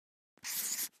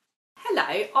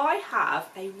Hello, I have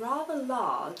a rather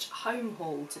large home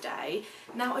haul today.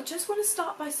 Now I just want to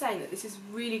start by saying that this is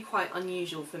really quite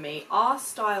unusual for me. Our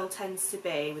style tends to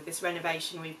be, with this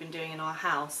renovation we've been doing in our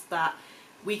house, that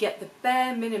we get the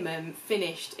bare minimum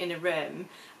finished in a room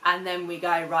and then we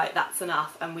go, right, that's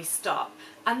enough, and we stop.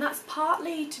 And that's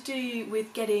partly to do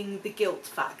with getting the guilt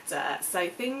factor. So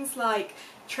things like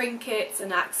trinkets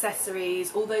and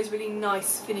accessories, all those really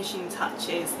nice finishing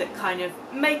touches that kind of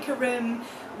make a room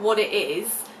what it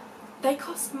is, they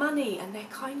cost money and they're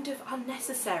kind of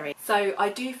unnecessary. So I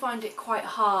do find it quite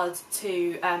hard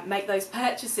to make those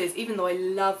purchases, even though I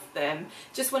love them,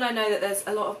 just when I know that there's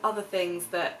a lot of other things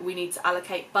that we need to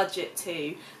allocate budget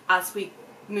to as we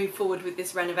move forward with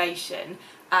this renovation.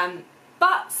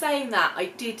 But saying that, I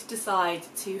did decide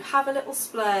to have a little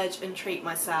splurge and treat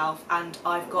myself, and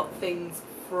I've got things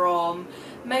from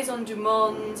Maisons du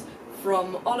Monde,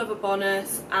 from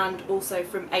BONAS, and also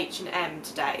from H&M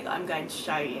today that I'm going to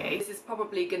show you. This is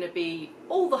probably going to be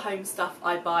all the home stuff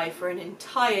I buy for an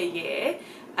entire year,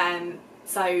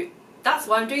 so that's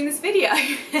why I'm doing this video.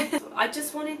 I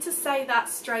just wanted to say that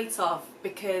straight off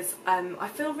because I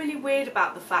feel really weird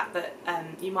about the fact that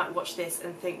you might watch this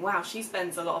and think, wow, she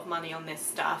spends a lot of money on this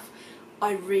stuff.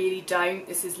 I really don't.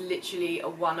 This is literally a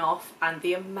one-off, and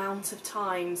the amount of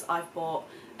times I've bought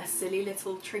a silly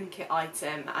little trinket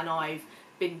item and I've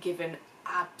been given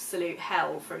absolute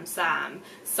hell from Sam.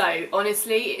 So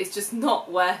honestly, it's just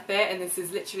not worth it, and this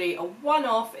is literally a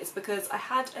one-off. It's because I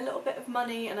had a little bit of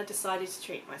money and I decided to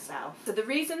treat myself. So the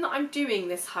reason that I'm doing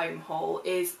this home haul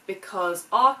is because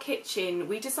our kitchen,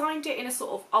 we designed it in a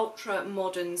sort of ultra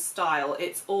modern style.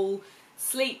 It's all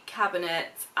sleek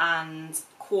cabinets and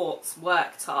quartz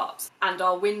worktops, and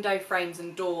our window frames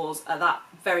and doors are that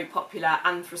very popular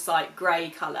anthracite grey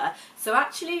colour. So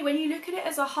actually when you look at it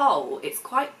as a whole, it's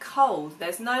quite cold.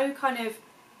 There's no kind of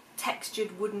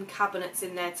textured wooden cabinets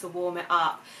in there to warm it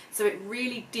up, so it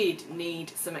really did need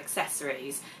some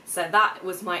accessories. So that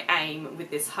was my aim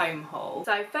with this home haul.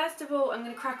 So first of all, I'm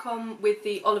going to crack on with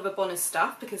the BONAS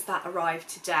stuff because that arrived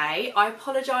today. I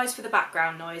apologise for the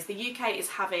background noise. The UK is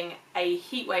having a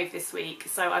heat wave this week,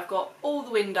 so I've got all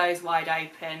the windows wide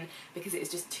open because it is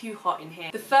just too hot in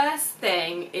here. The first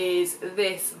thing is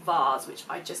this vase, which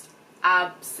I just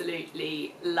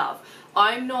absolutely love.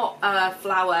 I'm not a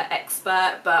flower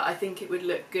expert, but I think it would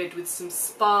look good with some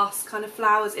sparse kind of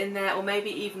flowers in there, or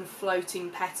maybe even floating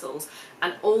petals.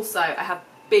 And also I have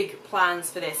big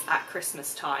plans for this at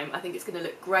Christmas time. I think it's going to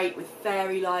look great with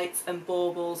fairy lights and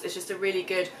baubles. It's just a really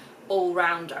good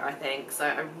all-rounder, I think, so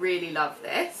I really love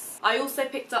this. I also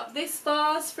picked up this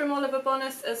vase from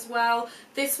BONAS as well.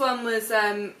 This one was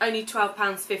only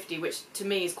 £12.50, which to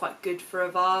me is quite good for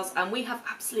a vase, and we have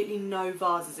absolutely no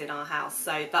vases in our house,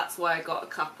 so that's why I got a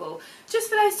couple. Just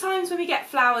for those times when we get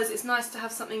flowers, it's nice to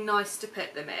have something nice to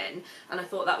put them in, and I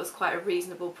thought that was quite a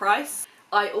reasonable price.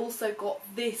 I also got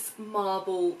this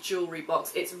marble jewellery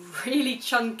box. It's really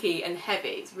chunky and heavy,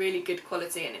 it's really good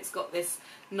quality, and it's got this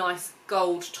nice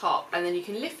gold top, and then you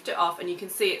can lift it off and you can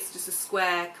see it's just a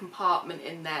square compartment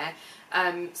in there.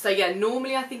 So yeah,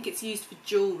 normally I think it's used for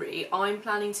jewellery. I'm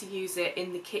planning to use it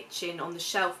in the kitchen on the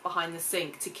shelf behind the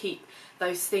sink to keep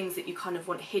those things that you kind of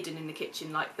want hidden in the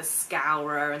kitchen, like the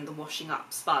scourer and the washing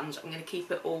up sponge. I'm going to keep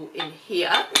it all in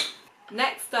here.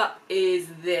 Next up is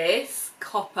this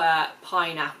copper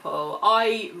pineapple.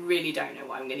 I really don't know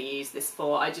what I'm going to use this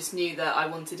for. I just knew that I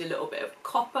wanted a little bit of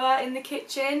copper in the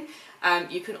kitchen.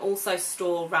 You can also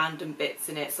store random bits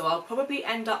in it, so I'll probably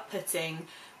end up putting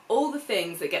all the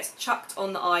things that gets chucked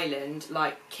on the island,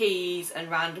 like keys and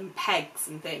random pegs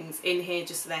and things, in here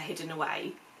just so they're hidden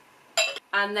away.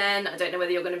 And then, I don't know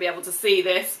whether you're going to be able to see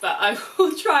this, but I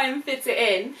will try and fit it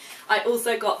in. I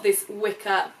also got this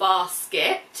wicker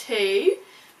basket too.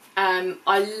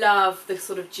 I love the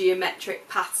sort of geometric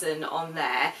pattern on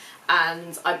there,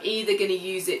 and I'm either going to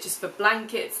use it just for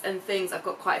blankets and things. I've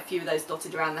got quite a few of those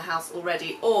dotted around the house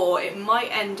already, or it might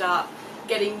end up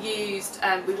getting used.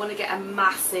 We want to get a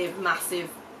massive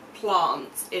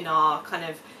plant in our kind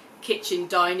of kitchen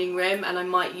dining room, and I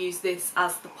might use this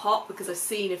as the pot because I've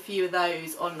seen a few of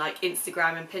those on like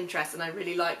Instagram and Pinterest, and I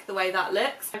really like the way that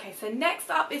looks. Okay, so next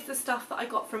up is the stuff that I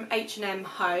got from H&M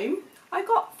Home. I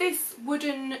got this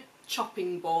wooden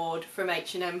chopping board from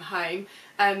H&M Home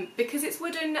because it's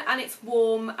wooden and it's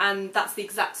warm, and that's the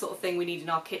exact sort of thing we need in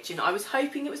our kitchen. I was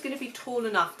hoping it was going to be tall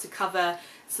enough to cover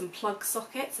some plug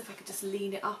sockets if I could just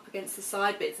lean it up against the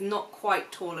side, but it's not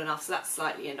quite tall enough, so that's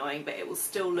slightly annoying, but it will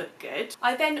still look good.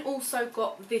 I then also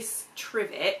got this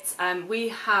trivet. We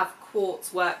have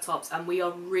quartz worktops, and we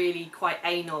are really quite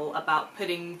anal about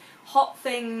putting hot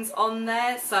things on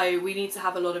there, so we need to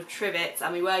have a lot of trivets,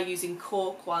 and we were using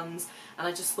cork ones, and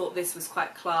I just thought this was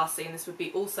quite classy, and this would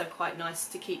be also quite nice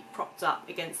to keep propped up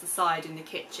against the side in the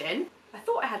kitchen. I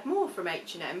thought I had more from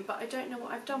H&M, but I don't know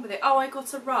what I've done with it. Oh, I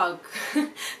got a rug.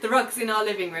 The rug's in our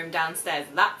living room downstairs,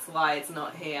 that's why it's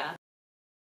not here.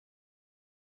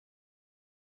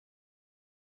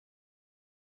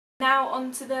 Now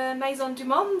on to the Maisons du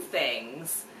Monde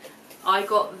things. I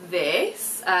got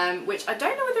this, which I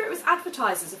don't know whether it was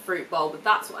advertised as a fruit bowl, but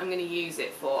that's what I'm going to use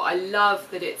it for. I love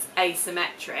that it's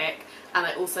asymmetric, and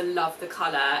I also love the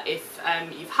colour. If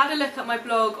you've had a look at my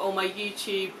blog or my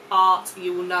YouTube art,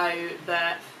 you will know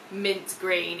that mint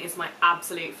green is my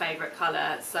absolute favourite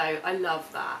colour, so I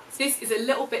love that. This is a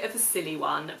little bit of a silly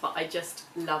one, but I just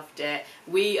loved it.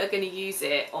 We are going to use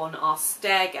it on our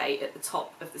stairgate at the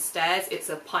top of the stairs. It's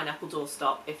a pineapple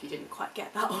doorstop, if you didn't quite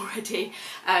get that already.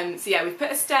 So yeah, we've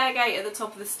put a stairgate at the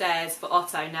top of the stairs for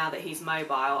Otto now that he's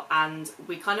mobile, and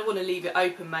we kind of want to leave it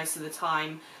open most of the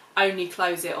time, only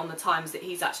close it on the times that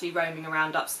he's actually roaming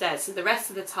around upstairs. So the rest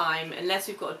of the time, unless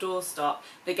we've got a doorstop,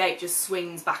 the gate just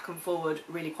swings back and forward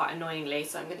really quite annoyingly.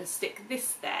 So I'm going to stick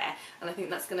this there, and I think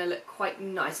that's going to look quite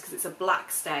nice because it's a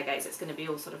black stairgate, so it's going to be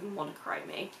all sort of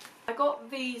monochromy. I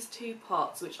got these two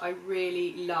pots, which I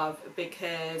really love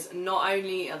because not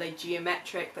only are they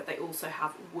geometric, but they also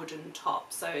have wooden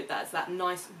tops, so that's that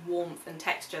nice warmth and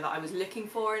texture that I was looking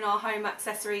for in our home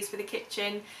accessories for the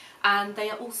kitchen. And they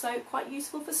are also quite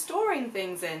useful for storing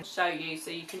things in. Show you,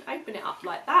 so you can open it up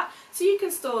like that, so you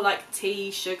can store like tea,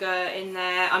 sugar in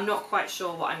there. I'm not quite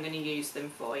sure what I'm going to use them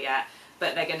for yet,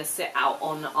 but they're going to sit out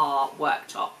on our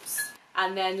worktops.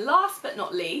 And then last but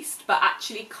not least, but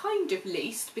actually kind of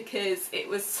least because it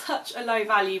was such a low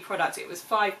value product, it was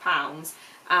 £5,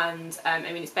 and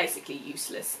I mean it's basically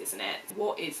useless, isn't it?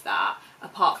 What is that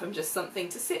apart from just something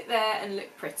to sit there and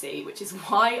look pretty, which is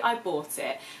why I bought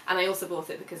it. And I also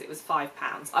bought it because it was £5.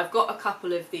 I've got a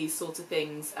couple of these sort of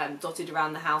things dotted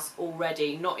around the house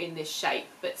already, not in this shape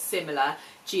but similar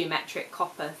geometric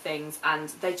copper things, and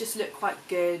they just look quite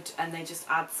good, and they just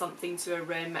add something to a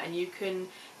room, and you can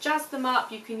jazz them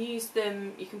up, you can use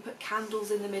them, you can put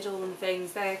candles in the middle and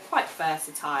things. They're quite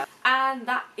versatile. And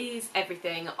that is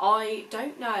everything. I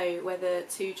don't know whether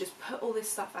to just put all this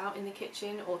stuff out in the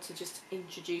kitchen or to just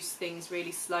introduce things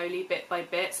really slowly, bit by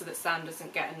bit, so that Sam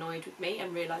doesn't get annoyed with me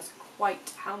and realise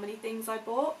quite how many things I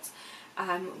bought.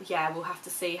 Yeah, we'll have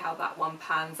to see how that one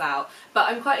pans out. But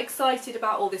I'm quite excited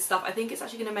about all this stuff. I think it's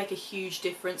actually going to make a huge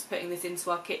difference putting this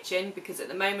into our kitchen, because at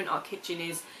the moment our kitchen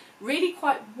is really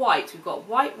quite white. We've got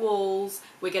white walls,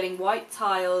 we're getting white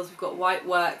tiles, we've got white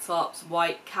worktops,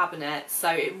 white cabinets, so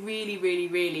it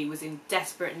really was in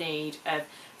desperate need of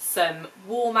some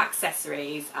warm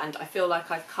accessories, and I feel like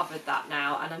I've covered that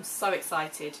now, and I'm so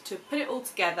excited to put it all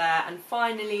together and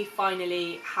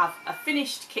finally have a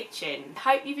finished kitchen. I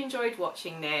hope you've enjoyed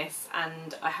watching this,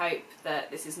 and I hope that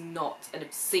this is not an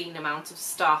obscene amount of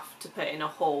stuff to put in a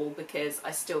haul, because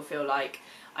I still feel like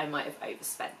I might have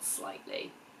overspent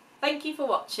slightly. Thank you for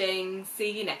watching,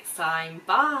 see you next time,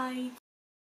 bye!